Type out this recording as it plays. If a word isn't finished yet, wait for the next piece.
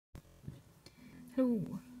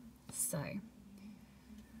Oh, so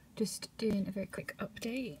just doing a very quick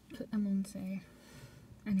update, put them on. So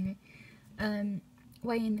anyway,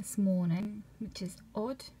 weigh-in this morning, which is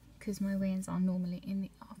odd because my weigh-ins are normally in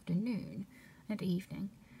the afternoon and evening.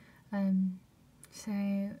 So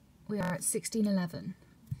we are at 16:11,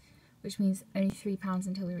 which means only £3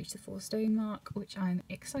 until we reach the 4 stone mark, which I'm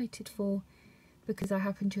excited for because I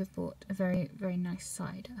happen to have bought a very, very nice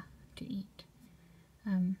cider to eat.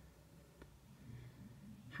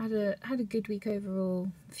 Had a good week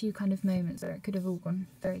overall. A few kind of moments where it could have all gone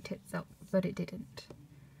very tits up, but it didn't.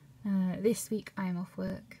 This week I am off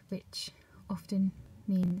work, which often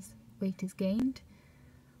means weight is gained,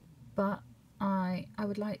 but I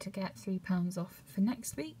would like to get £3 off for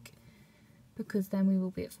next week because then we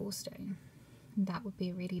will be at 4 stone. And that would be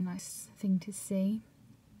a really nice thing to see.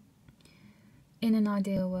 In an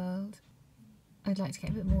ideal world, I'd like to get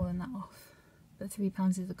a bit more than that off, but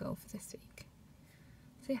 £3 is the goal for this week.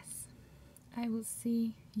 So yes, I will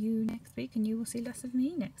see you next week and you will see less of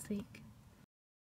me next week.